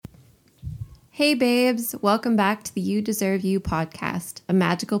Hey babes, welcome back to the You Deserve You podcast, a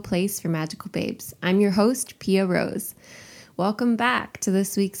magical place for magical babes. I'm your host, Pia Rose. Welcome back to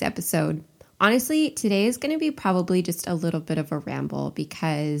this week's episode. Honestly, today is going to be probably just a little bit of a ramble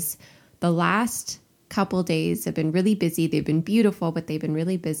because the last couple days have been really busy. They've been beautiful, but they've been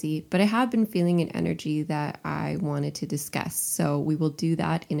really busy. But I have been feeling an energy that I wanted to discuss. So we will do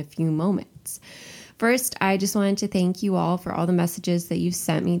that in a few moments. First, I just wanted to thank you all for all the messages that you've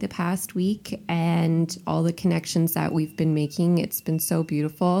sent me the past week and all the connections that we've been making. It's been so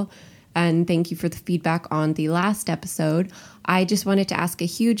beautiful. And thank you for the feedback on the last episode. I just wanted to ask a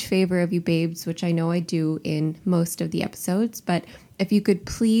huge favor of you babes, which I know I do in most of the episodes, but if you could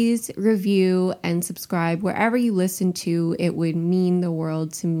please review and subscribe wherever you listen to, it would mean the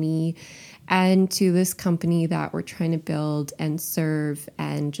world to me and to this company that we're trying to build and serve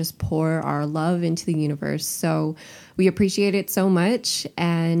and just pour our love into the universe. So we appreciate it so much,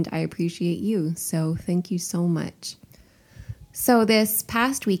 and I appreciate you. So thank you so much. So this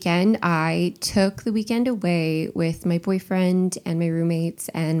past weekend, I took the weekend away with my boyfriend and my roommates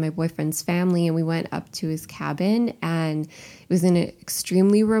and my boyfriend's family, and we went up to his cabin, and it was in an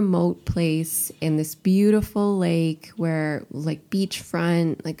extremely remote place in this beautiful lake where like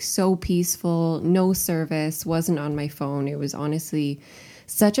beachfront, like so peaceful, no service, wasn't on my phone. It was honestly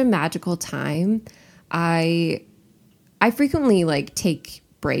such a magical time. I frequently like take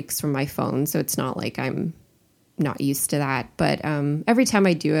breaks from my phone, so it's not like I'm not used to that, but every time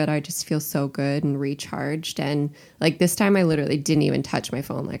I do it, I just feel so good and recharged. And like this time I literally didn't even touch my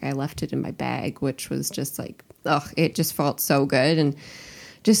phone. Like I left it in my bag, which was just like, it just felt so good. And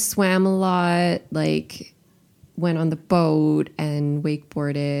just swam a lot, like went on the boat and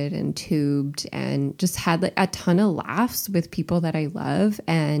wakeboarded and tubed and just had like a ton of laughs with people that I love,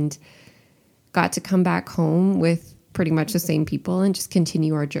 and got to come back home with pretty much the same people and just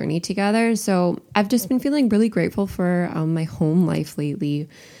continue our journey together. So I've just been feeling really grateful for my home life lately.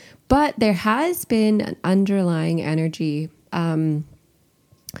 But there has been an underlying energy.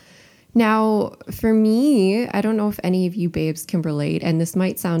 Now, for me, I don't know if any of you babes can relate, and this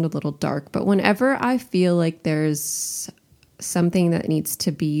might sound a little dark, but whenever I feel like there's something that needs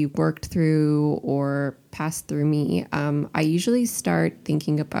to be worked through or passed through me, I usually start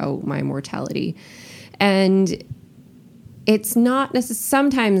thinking about my mortality. And it's not necessarily,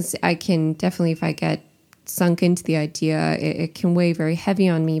 sometimes I can definitely, if I get sunk into the idea, it can weigh very heavy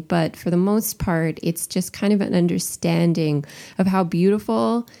on me. But for the most part, it's just kind of an understanding of how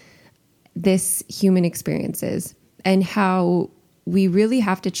beautiful this human experience is and how we really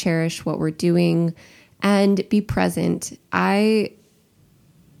have to cherish what we're doing and be present. I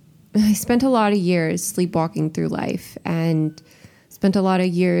spent a lot of years sleepwalking through life and spent a lot of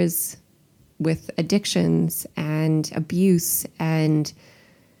years with addictions and abuse. And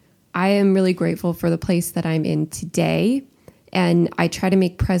I am really grateful for the place that I'm in today. And I try to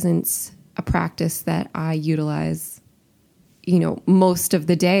make presence a practice that I utilize, most of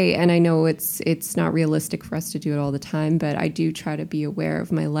the day. And I know it's not realistic for us to do it all the time, but I do try to be aware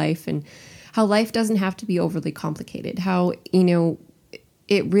of my life and how life doesn't have to be overly complicated. How,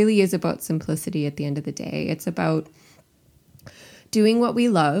 it really is about simplicity at the end of the day. It's about doing what we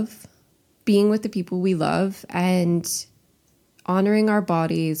love, being with the people we love, and honoring our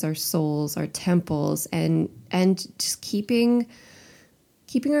bodies, our souls, our temples, and just keeping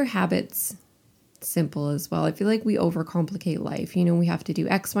our habits simple as well. I feel like we overcomplicate life. We have to do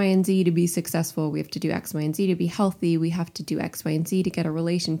X, Y, and Z to be successful. We have to do X, Y, and Z to be healthy. We have to do X, Y, and Z to get a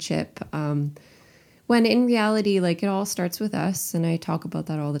relationship. When in reality, like, it all starts with us. And I talk about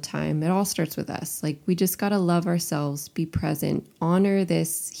that all the time. It all starts with us. Like, we just got to love ourselves, be present, honor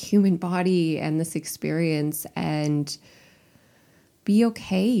this human body and this experience, and be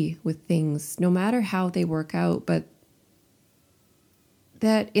okay with things, no matter how they work out. But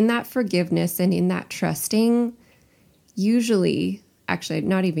that in that forgiveness and in that trusting, usually, actually,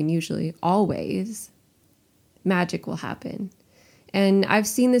 not even usually, always, magic will happen. And I've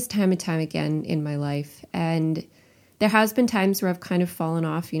seen this time and time again in my life. And there has been times where I've kind of fallen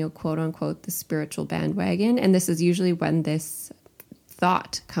off, quote unquote, the spiritual bandwagon. And this is usually when this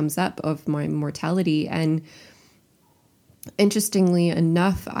thought comes up of my mortality. And interestingly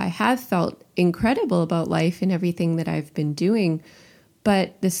enough, I have felt incredible about life and everything that I've been doing.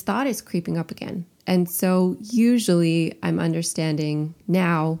 But this thought is creeping up again. And so usually I'm understanding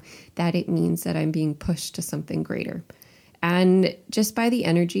now that it means that I'm being pushed to something greater. And just by the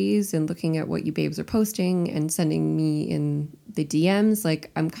energies and looking at what you babes are posting and sending me in the DMs,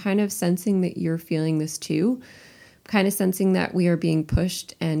 like, I'm kind of sensing that you're feeling this too. Kind of sensing that we are being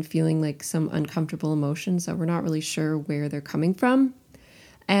pushed and feeling like some uncomfortable emotions that we're not really sure where they're coming from.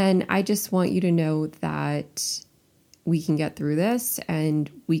 And I just want you to know that we can get through this and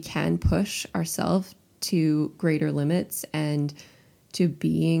we can push ourselves to greater limits and to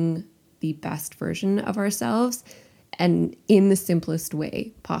being the best version of ourselves and in the simplest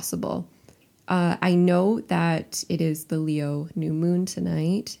way possible. I know that it is the Leo new moon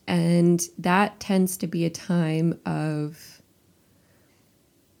tonight, and that tends to be a time of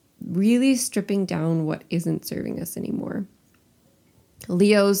really stripping down what isn't serving us anymore.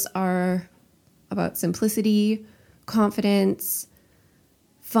 Leos are about simplicity, confidence,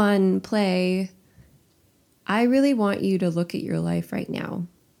 fun, play. I really want you to look at your life right now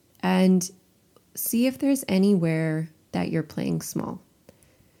and see if there's anywhere that you're playing small.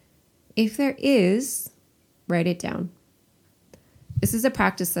 If there is, write it down. This is a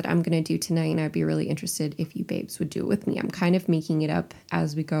practice that I'm going to do tonight, and I'd be really interested if you babes would do it with me. I'm kind of making it up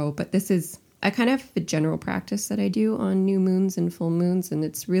as we go, but I kind of have a general practice that I do on new moons and full moons, and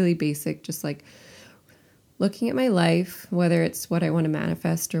it's really basic, just like looking at my life, whether it's what I want to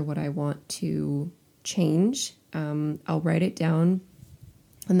manifest or what I want to change. I'll write it down,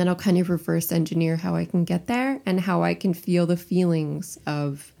 and then I'll kind of reverse engineer how I can get there and how I can feel the feelings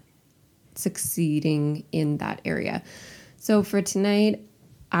of succeeding in that area. So for tonight,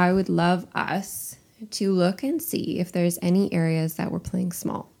 I would love us to look and see if there's any areas that we're playing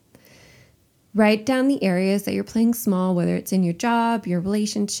small. Write down the areas that you're playing small, whether it's in your job, your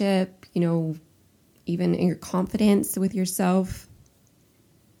relationship, even in your confidence with yourself,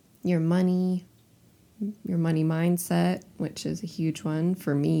 your money mindset, which is a huge one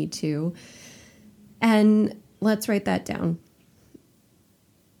for me too. And let's write that down.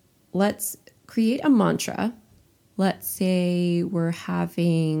 Let's create a mantra. Let's say we're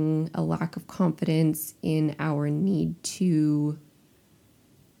having a lack of confidence in our need to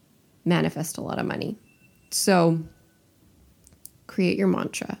manifest a lot of money. So create your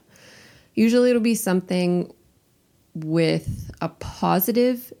mantra. Usually it'll be something with a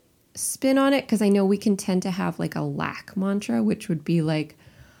positive spin on it, because I know we can tend to have like a lack mantra, which would be like,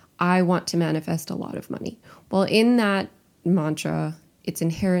 I want to manifest a lot of money. Well, in that mantra, it's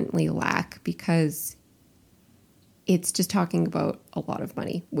inherently lack because it's just talking about a lot of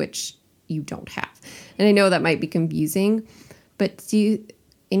money, which you don't have. And I know that might be confusing, but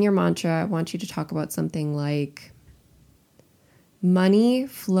in your mantra, I want you to talk about something like, money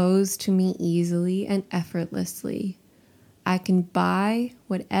flows to me easily and effortlessly. I can buy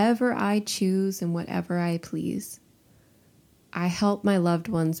whatever I choose and whatever I please. I help my loved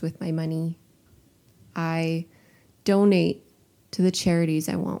ones with my money. I donate to the charities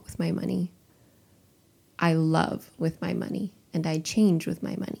I want with my money. I love with my money, and I change with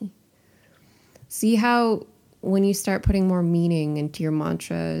my money. See how when you start putting more meaning into your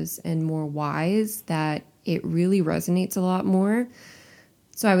mantras and more whys, that it really resonates a lot more.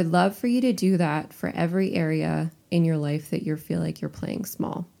 So I would love for you to do that for every area in your life that you feel like you're playing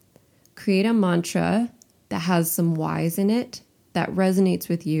small. Create a mantra that has some whys in it, that resonates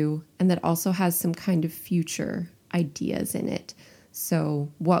with you, and that also has some kind of future ideas in it.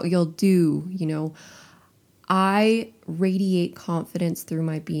 So what you'll do, I radiate confidence through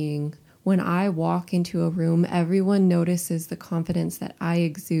my being. When I walk into a room, everyone notices the confidence that I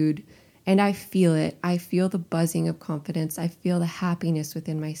exude, and I feel it. I feel the buzzing of confidence. I feel the happiness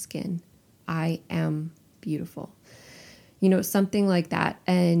within my skin. I am beautiful. Something like that.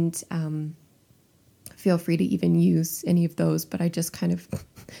 And feel free to even use any of those, but I just kind of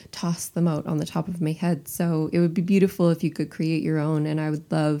toss them out on the top of my head. So it would be beautiful if you could create your own, and I would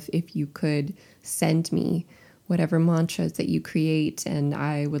love if you could send me whatever mantras that you create, and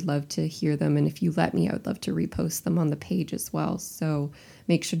I would love to hear them. And if you let me, I would love to repost them on the page as well. So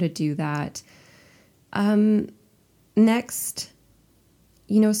make sure to do that. Next,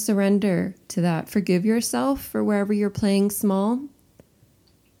 surrender to that. Forgive yourself for wherever you're playing small.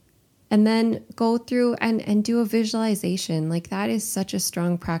 And then go through and do a visualization. Like, that is such a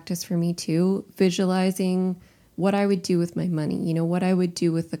strong practice for me too. Visualizing what I would do with my money, what I would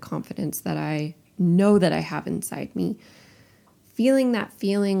do with the confidence that I know that I have inside me. Feeling that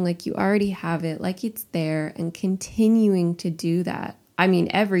feeling like you already have it, like it's there, and continuing to do that. I mean,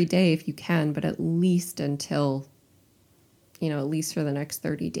 every day if you can, but at least until, at least for the next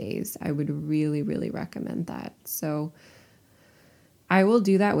 30 days, I would really, really recommend that. So I will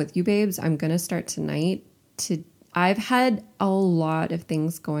do that with you, babes. I'm going to start tonight. I've had a lot of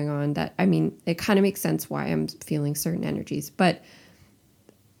things going on that, it kind of makes sense why I'm feeling certain energies, but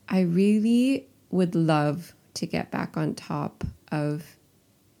I really would love to get back on top of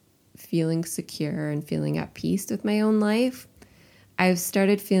feeling secure and feeling at peace with my own life. I've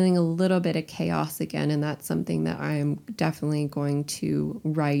started feeling a little bit of chaos again, and that's something that I'm definitely going to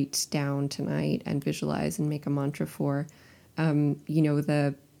write down tonight and visualize and make a mantra for.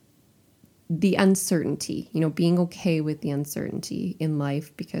 The uncertainty, being okay with the uncertainty in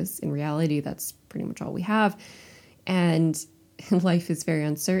life, because in reality, that's pretty much all we have. And life is very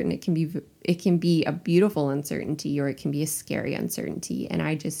uncertain. It can be a beautiful uncertainty, or it can be a scary uncertainty. And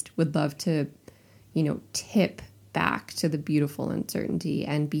I just would love to, tip back to the beautiful uncertainty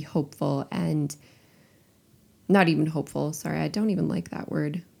and be hopeful, and not even hopeful. Sorry, I don't even like that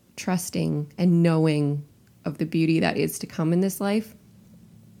word. Trusting and knowing of the beauty that is to come in this life.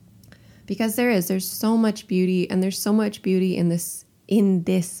 Because there's so much beauty, and there's so much beauty in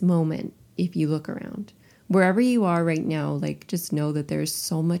this moment. If you look around, wherever you are right now, like, just know that there's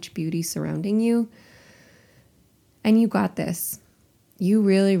so much beauty surrounding you, and you got this. You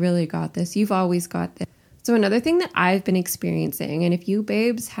really, really got this. You've always got this. So another thing that I've been experiencing, and if you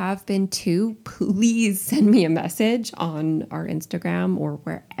babes have been too, please send me a message on our Instagram or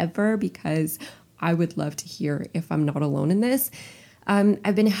wherever, because I would love to hear if I'm not alone in this.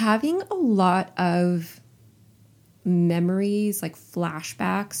 I've been having a lot of memories, like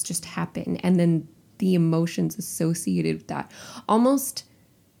flashbacks, just happen. And then the emotions associated with that, almost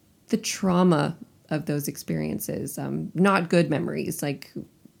the trauma of those experiences, not good memories, like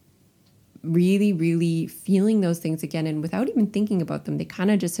really, really feeling those things again. And without even thinking about them, they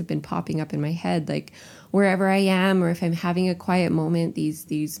kind of just have been popping up in my head, like wherever I am, or if I'm having a quiet moment,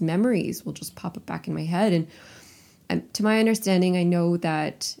 these memories will just pop up back in my head. And to my understanding, I know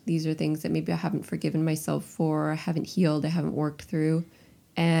that these are things that maybe I haven't forgiven myself for, I haven't healed, I haven't worked through.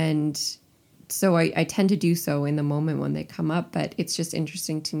 And so I tend to do so in the moment when they come up. But it's just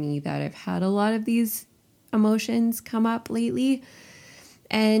interesting to me that I've had a lot of these emotions come up lately.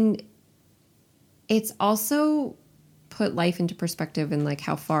 And it's also put life into perspective, and like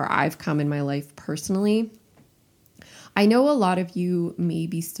how far I've come in my life personally. I know a lot of you may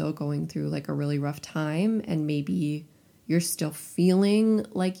be still going through like a really rough time, and maybe you're still feeling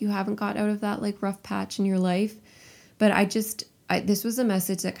like you haven't got out of that like rough patch in your life. But this was a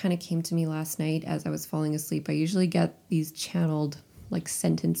message that kind of came to me last night as I was falling asleep. I usually get these channeled like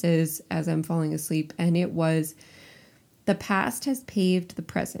sentences as I'm falling asleep. And it was, the past has paved the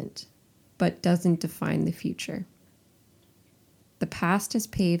present, but doesn't define the future. The past has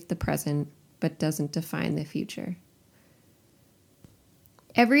paved the present, but doesn't define the future.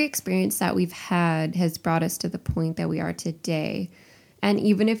 Every experience that we've had has brought us to the point that we are today. And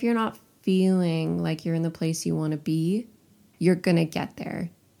even if you're not feeling like you're in the place you want to be, you're going to get there.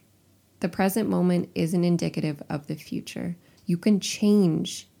 The present moment isn't indicative of the future. You can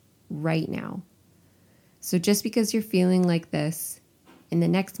change right now. So just because you're feeling like this, in the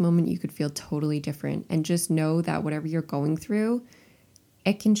next moment you could feel totally different. And just know that whatever you're going through,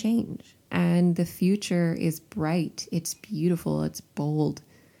 it can change. And the future is bright, it's beautiful, it's bold,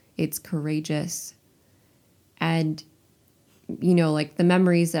 it's courageous. And, like the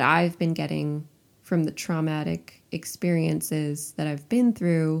memories that I've been getting from the traumatic experiences that I've been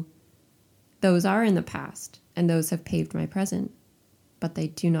through, those are in the past, and those have paved my present, but they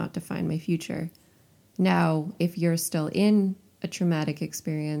do not define my future. Now, if you're still in a traumatic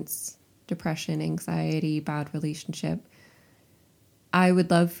experience, depression, anxiety, bad relationship, I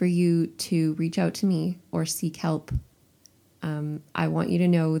would love for you to reach out to me or seek help. I want you to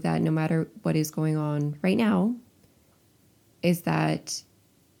know that no matter what is going on right now, is that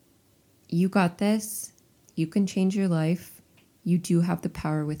you got this. You can change your life. You do have the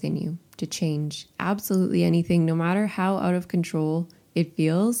power within you to change absolutely anything, no matter how out of control it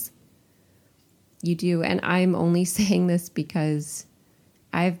feels. You do. And I'm only saying this because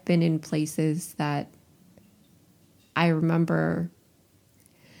I've been in places that I remember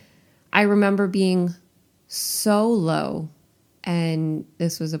being so low, and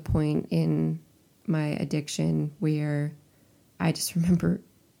this was a point in my addiction where I just remember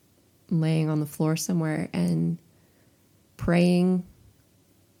laying on the floor somewhere and praying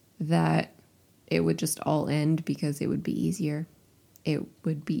that it would just all end, because it would be easier. It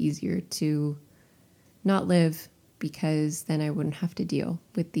would be easier to not live, because then I wouldn't have to deal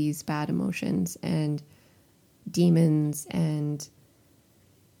with these bad emotions and demons and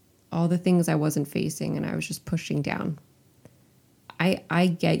all the things I wasn't facing, and I was just pushing down. I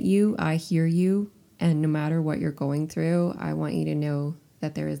get you, I hear you, and no matter what you're going through, I want you to know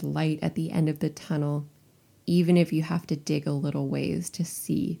that there is light at the end of the tunnel, even if you have to dig a little ways to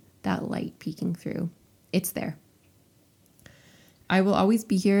see that light peeking through. It's there. I will always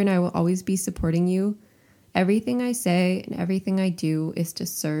be here, and I will always be supporting you. Everything I say and everything I do is to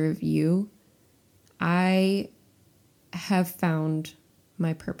serve you. I have found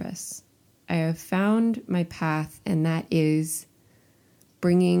my purpose. I have found my path, and that is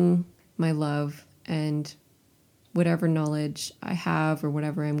bringing my love and whatever knowledge I have or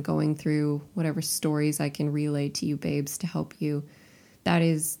whatever I'm going through, whatever stories I can relay to you babes to help you. That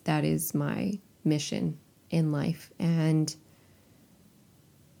is my mission in life. And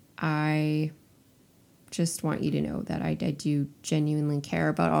I just want you to know that I do genuinely care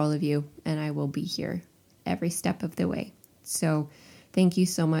about all of you, and I will be here every step of the way. So thank you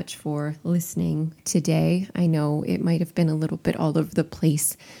so much for listening today. I know it might have been a little bit all over the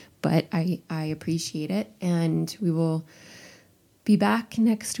place, but I appreciate it. And we will be back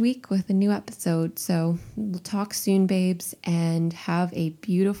next week with a new episode. So we'll talk soon, babes, and have a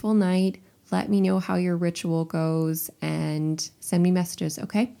beautiful night. Let me know how your ritual goes and send me messages,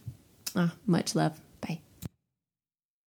 okay? Much love.